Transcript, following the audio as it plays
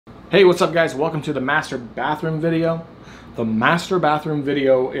Hey, what's up guys? Welcome to the master bathroom video. The master bathroom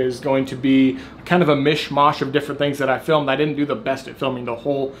video is going to be kind of a mishmash of different things that I filmed. I didn't do the best at filming the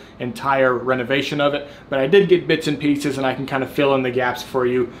whole entire renovation of it, but I did get bits and pieces and I can kind of fill in the gaps for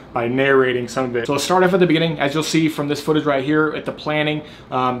you by narrating some of it. So let's start off at the beginning. As you'll see from this footage right here at the planning,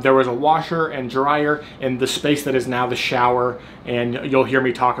 there was a washer and dryer in the space that is now the shower, and you'll hear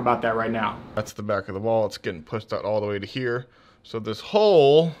me talk about that right now. That's the back of the wall. It's getting pushed out all the way to here. So this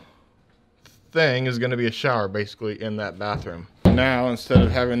whole thing is going to be a shower basically in that bathroom. Now instead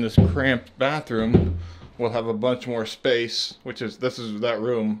of having this cramped bathroom, we'll have a bunch more space, which is this is that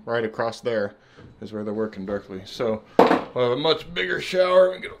room right across there is where they're working directly. So we'll have a much bigger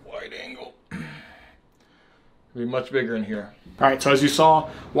shower and get a wide angle. It'll be much bigger in here. All right, so as you saw,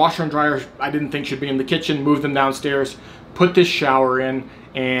 washer and dryer I didn't think should be in the kitchen. Move them downstairs, put this shower in,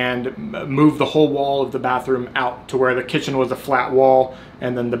 and move the whole wall of the bathroom out to where the kitchen was a flat wall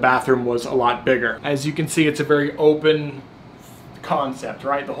and then the bathroom was a lot bigger. As you can see, it's a very open concept,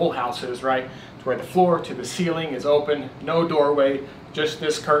 right? The whole house is, right? To where the floor to the ceiling is open, no doorway, just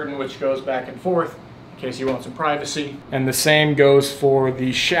this curtain which goes back and forth in case you want some privacy. And the same goes for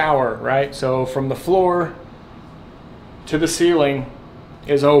the shower, right? So from the floor to the ceiling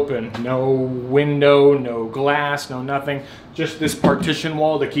is open. No window, no glass, no nothing. Just this partition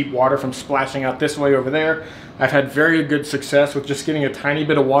wall to keep water from splashing out this way over there. I've had very good success with just getting a tiny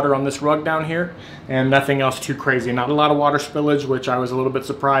bit of water on this rug down here and nothing else too crazy. Not a lot of water spillage, which I was a little bit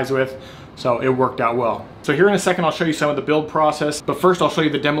surprised with. So it worked out well. So here in a second, I'll show you some of the build process. But first, I'll show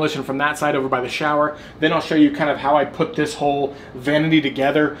you the demolition from that side over by the shower. Then I'll show you kind of how I put this whole vanity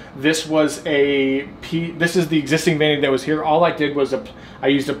together. This is the existing vanity that was here. All I did was I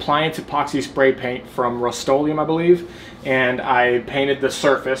used appliance epoxy spray paint from Rust-Oleum, I believe, and I painted the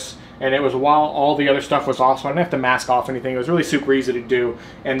surface. And it was while all the other stuff was off, so I didn't have to mask off anything. It was really super easy to do,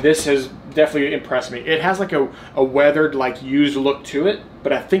 and this has definitely impressed me. It has like a weathered, like used look to it,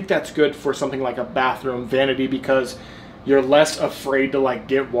 but I think that's good for something like a bathroom vanity because you're less afraid to like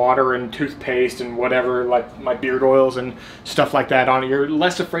get water and toothpaste and whatever, like my beard oils and stuff like that on it. You're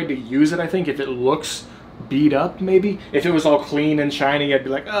less afraid to use it, I think, if it looks beat up. Maybe if it was all clean and shiny, I'd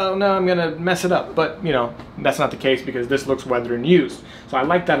be like, oh no, I'm gonna mess it up, but you know, that's not the case because this looks weathered and used. So I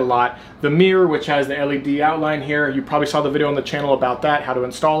like that a lot. The mirror, which has the LED outline here, you probably saw the video on the channel about that, how to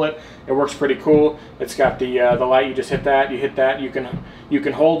install it. It works pretty cool. It's got the light. You just hit that, you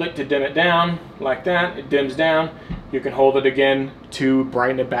can hold it to dim it down like that. It dims down. You can hold it again to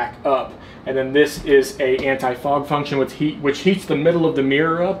brighten it back up. And then this is a anti-fog function which heats the middle of the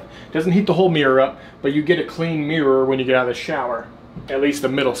mirror up. Doesn't heat the whole mirror up, but you get a clean mirror when you get out of the shower, at least the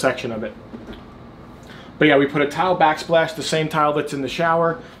middle section of it. But yeah, we put a tile backsplash, the same tile that's in the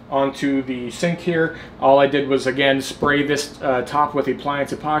shower, onto the sink here. All I did was, again, spray this top with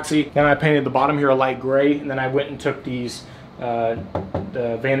appliance epoxy. Then I painted the bottom here a light gray, and then I went and took these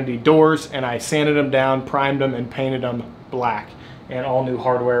the vanity doors and I sanded them down, primed them, and painted them black. And all new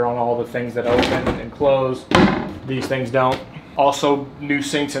hardware on all the things that open and close. These things don't. Also new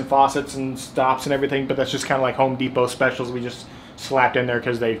sinks and faucets and stops and everything, but that's just kind of like Home Depot specials we just slapped in there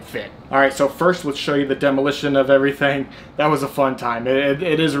because they fit. All right, so first let's show you the demolition of everything. That was a fun time.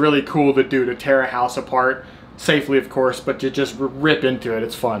 It is really cool to do, to tear a house apart safely, of course, but to just rip into it.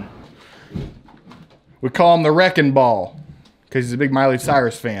 It's fun. We call him the Wrecking Ball because he's a big Miley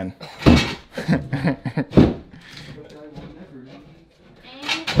Cyrus fan.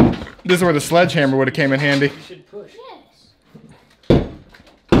 This is where the sledgehammer would have came in handy. You should push. Yes.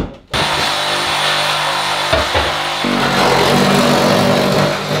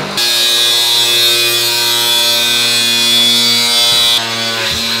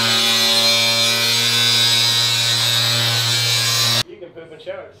 You can poop and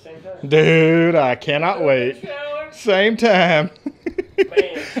shower at the same time. Dude, I cannot wait. Same time.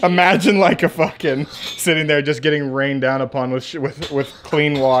 Imagine like a fucking sitting there just getting rained down upon with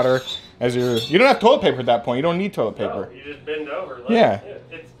clean water as you don't have toilet paper at that point. You don't need toilet paper. No, you just bend over. Look. Yeah.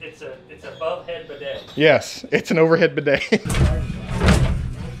 It's above head bidet. Yes, it's an overhead bidet. Is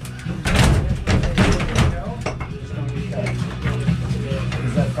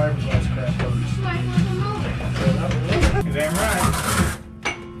that right?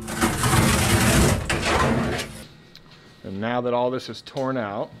 And now that all this is torn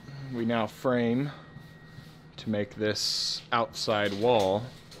out, we now frame to make this outside wall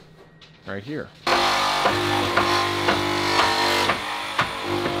right here.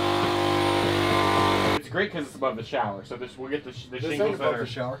 It's great because it's above the shower, so we'll get the shingles that are...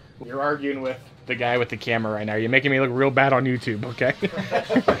 shower. You're arguing with the guy with the camera right now. You're making me look real bad on YouTube, okay?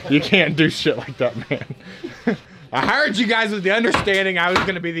 You can't do shit like that, man. I hired you guys with the understanding I was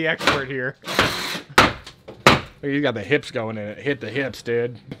going to be the expert here. You got the hips going in it. Hit the hips,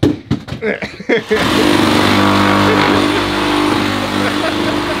 dude.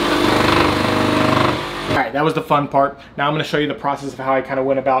 Alright, that was the fun part. Now I'm going to show you the process of how I kind of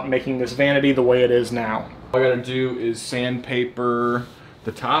went about making this vanity the way it is now. All I got to do is sandpaper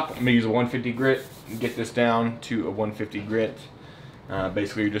the top. I'm going to use a 150 grit and get this down to a 150 grit.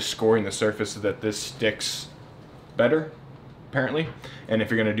 Basically, you're just scoring the surface so that this sticks better, apparently. And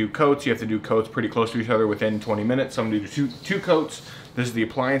if you're going to do coats, you have to do coats pretty close to each other within 20 minutes. So I'm going to do two coats. This is the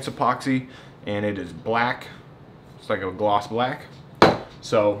appliance epoxy, and it is black. It's like a gloss black.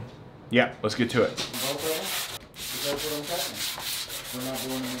 So, yeah, let's get to it.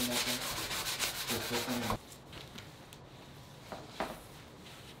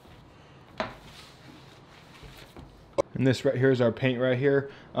 And this right here is our paint right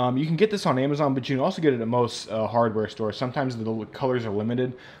here. You can get this on Amazon, but you can also get it at most hardware stores. Sometimes the colors are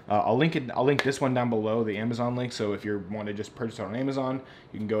limited. I'll link this one down below, the Amazon link. So if you want to just purchase it on Amazon,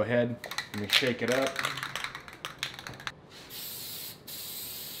 you can go ahead and shake it up.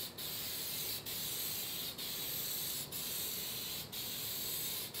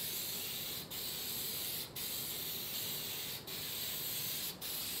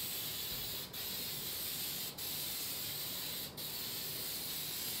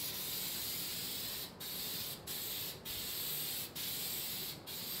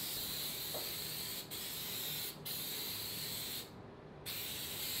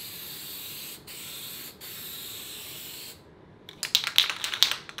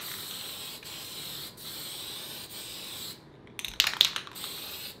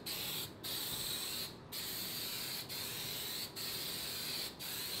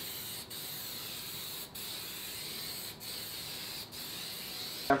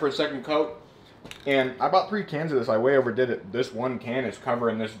 For a second coat, and I bought 3 cans of this. I way overdid it. This one can is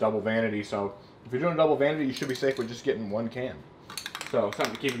covering this double vanity, so if you're doing a double vanity, you should be safe with just getting 1 can. So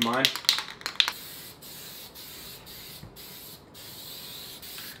something to keep in mind.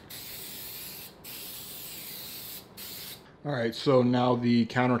 Alright, so now the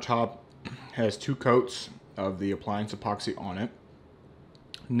countertop has 2 coats of the appliance epoxy on it.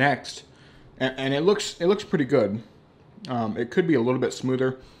 Next, and it looks pretty good. It could be a little bit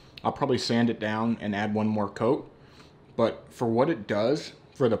smoother. I'll probably sand it down and add 1 more coat. But for what it does,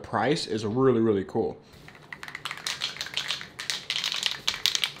 for the price, is really, really cool.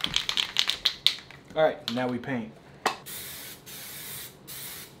 Alright, now we paint. Oh,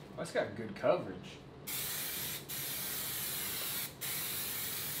 it's got good coverage.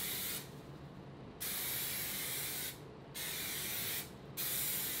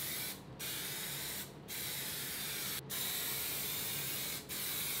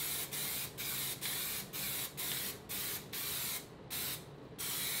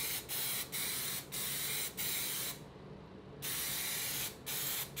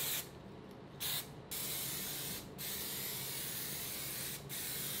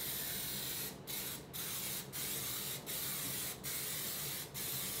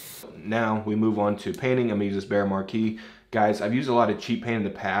 Now we move on to painting. I'm gonna use this Behr Marquee. Guys, I've used a lot of cheap paint in the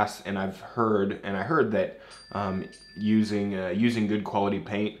past, and I heard that using good quality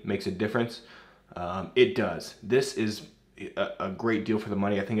paint makes a difference. It does. This is a great deal for the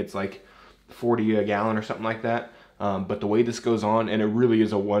money. I think it's like 40 a gallon or something like that. But the way this goes on, and it really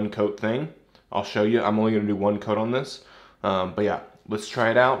is a 1 coat thing. I'll show you. I'm only gonna do 1 coat on this. But yeah, let's try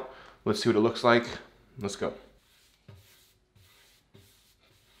it out. Let's see what it looks like. Let's go.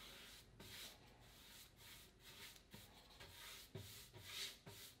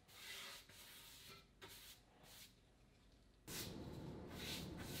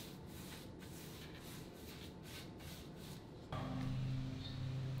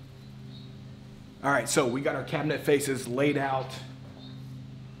 All right, so we got our cabinet faces laid out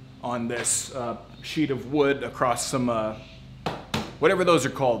on this sheet of wood across some, whatever those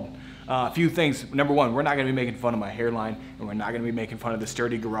are called. A few things. Number one, we're not gonna be making fun of my hairline, and we're not gonna be making fun of the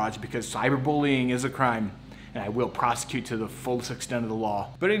sturdy garage, because cyberbullying is a crime, and I will prosecute to the fullest extent of the law.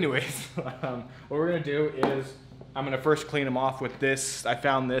 But anyways, what we're gonna do is, I'm gonna first clean them off with this. I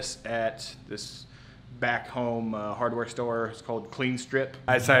found this at this back home hardware store. It's called Clean Strip.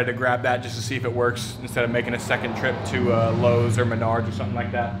 I decided to grab that just to see if it works instead of making a second trip to Lowe's or Menards or something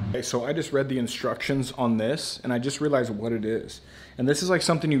like that. Okay, so I just read the instructions on this, and I just realized what it is. And this is like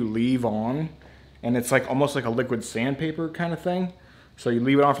something you leave on, and it's like almost like a liquid sandpaper kind of thing. So you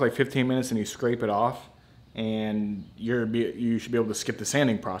leave it on for like 15 minutes and you scrape it off, and you should be able to skip the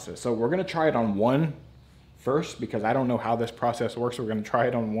sanding process. So we're gonna try it on 1 first, because I don't know how this process works. So we're gonna try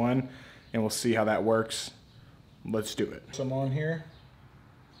it on 1, and we'll see how that works. let's do it. Some on here.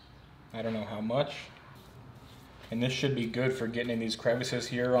 I don't know how much. And this should be good for getting in these crevices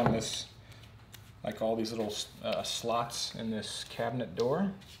here on this, like all these little slots in this cabinet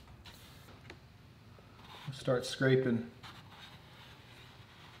door. Start scraping.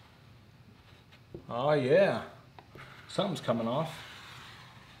 Oh yeah, something's coming off.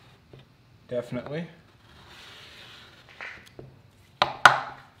 Definitely.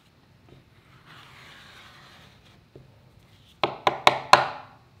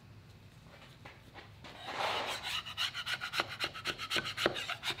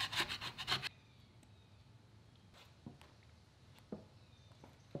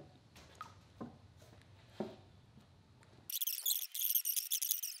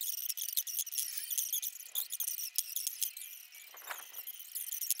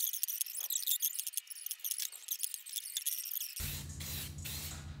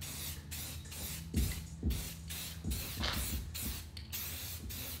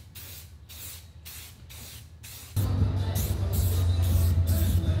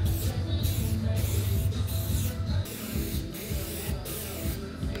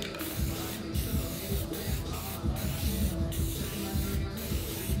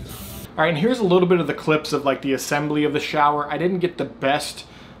 All right, and here's a little bit of the clips of like the assembly of the shower. I didn't get the best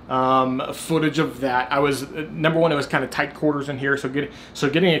footage of that. I was number one, it was kind of tight quarters in here, so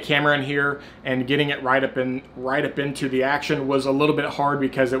getting a camera in here and getting it right up into the action was a little bit hard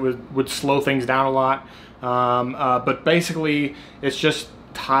because it would slow things down a lot. But basically, it's just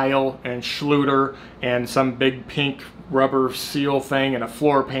tile and Schluter and some big pink rubber seal thing and a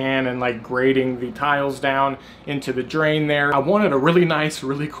floor pan and like grading the tiles down into the drain there. I wanted a really nice,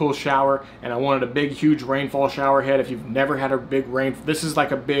 really cool shower, and I wanted a big, huge rainfall shower head. If you've never had a big rain, this is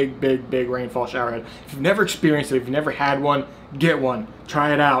like a big rainfall shower head. If you've never experienced it, if you've never had one, get one.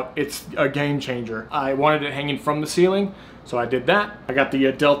 Try it out. It's a game changer. I wanted it hanging from the ceiling, so I did that. I got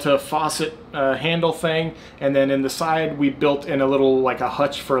the Delta faucet handle thing, and then in the side we built in a little like a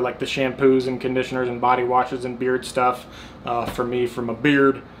hutch for like the shampoos and conditioners and body washes and beard stuff for me, from a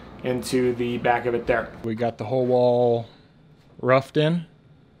beard into the back of it there. We got the whole wall roughed in.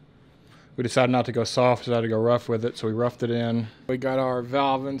 We decided not to go soft, decided to go rough with it, so we roughed it in. We got our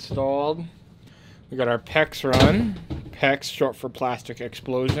valve installed. We got our PEX run. PEX, short for plastic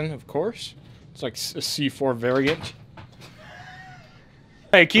explosion, of course. It's like a C4 variant.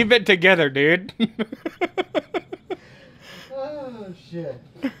 Hey, keep it together, dude. Oh, shit.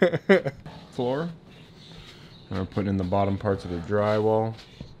 Floor. And we're putting in the bottom parts of the drywall.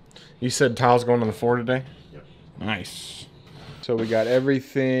 You said tiles going on the floor today? Yep. Nice. So we got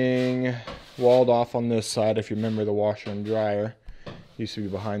everything walled off on this side. If you remember, the washer and dryer used to be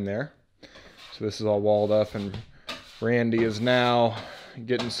behind there. So this is all walled up, and Randy is now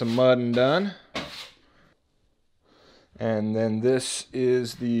getting some mudding done. And then this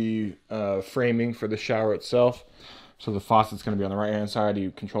is the framing for the shower itself. So the faucet's going to be on the right hand side. You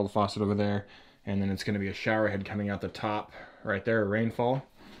control the faucet over there. And then it's going to be a shower head coming out the top right there, rainfall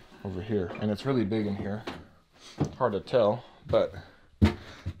over here. And it's really big in here. Hard to tell, but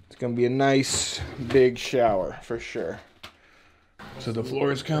it's going to be a nice big shower for sure. So the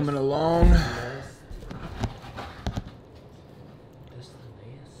floor is coming along.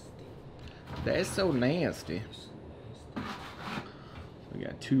 That's so nasty. We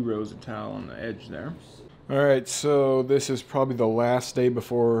got 2 rows of tile on the edge there. All right, so this is probably the last day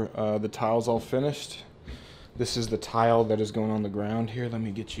before the tile's all finished. This is the tile that is going on the ground here. Let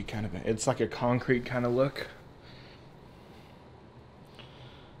me get you kind of it's like a concrete kind of look.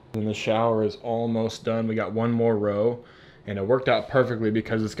 And the shower is almost done. We got 1 more row, and it worked out perfectly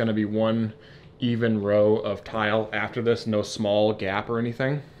because it's going to be 1 even row of tile after this, no small gap or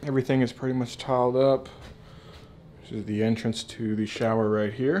anything. Everything is pretty much tiled up. This is the entrance to the shower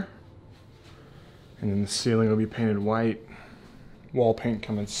right here. And then the ceiling will be painted white. Wall paint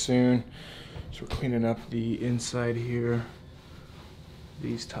coming soon. So we're cleaning up the inside here.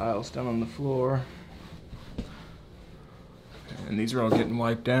 These tiles down on the floor. And these are all getting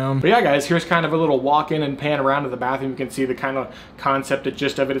wiped down. But yeah, guys, here's kind of a little walk in and pan around to the bathroom. You can see the kind of concept, the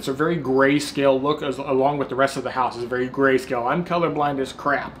gist of it. It's a very grayscale look along with the rest of the house. It's very grayscale. I'm colorblind as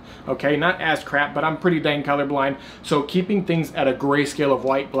crap, okay? Not as crap, but I'm pretty dang colorblind. So keeping things at a grayscale of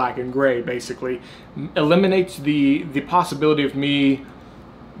white, black, and gray basically eliminates the possibility of me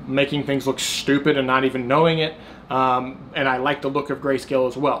making things look stupid and not even knowing it. And I like the look of grayscale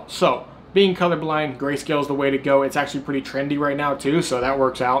as well. So being colorblind, grayscale is the way to go. It's actually pretty trendy right now too, so that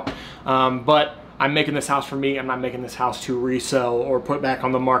works out. But I'm making this house for me. I'm not making this house to resell or put back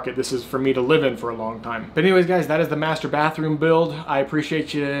on the market. This is for me to live in for a long time. But anyways, guys, that is the master bathroom build. I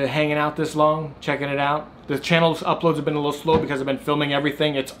appreciate you hanging out this long, checking it out. The channel's uploads have been a little slow because I've been filming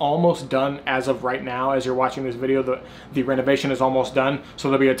everything. It's almost done as of right now. As you're watching this video, the renovation is almost done. So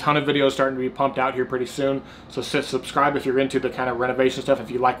there'll be a ton of videos starting to be pumped out here pretty soon. So subscribe if you're into the kind of renovation stuff. If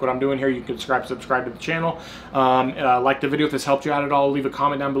you like what I'm doing here, you can subscribe to the channel. Like the video if this helped you out at all. Leave a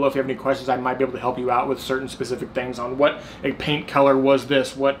comment down below if you have any questions. I might be able to help you out with certain specific things on what a paint color was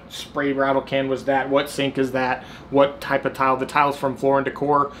this, what spray rattle can was that, what sink is that, what type of tile. The tile's from Floor &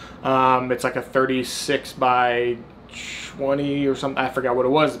 Decor. It's like a 36 by 20 or something. I forgot what it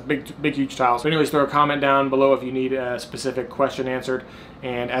was. Big huge tile. So anyways, throw a comment down below if you need a specific question answered.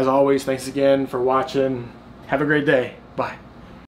 And as always, thanks again for watching. Have a great day. Bye.